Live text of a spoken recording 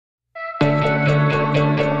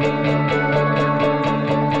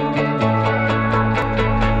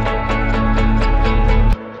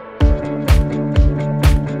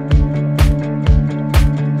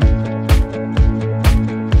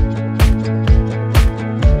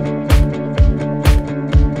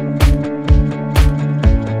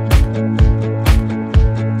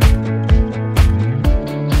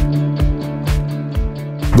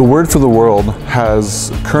The Word for the World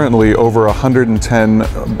has currently over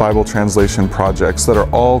 110 Bible translation projects that are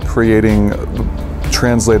all creating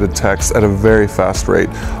translated text at a very fast rate.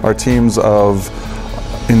 Our teams of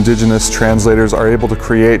indigenous translators are able to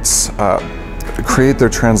create their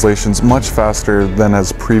translations much faster than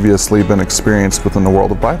has previously been experienced within the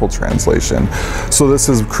world of Bible translation. So this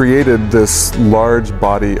has created this large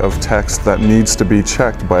body of text that needs to be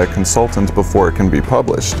checked by a consultant before it can be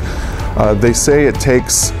published. They say it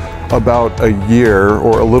takes about a year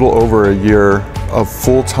or a little over a year of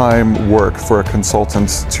full-time work for a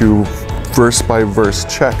consultant to verse by verse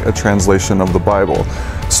check a translation of the Bible.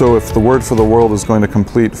 So if the Word for the World is going to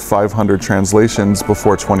complete 500 translations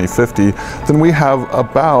before 2050, then we have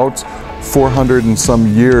about 400 and some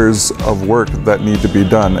years of work that need to be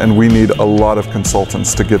done, and we need a lot of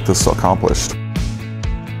consultants to get this accomplished.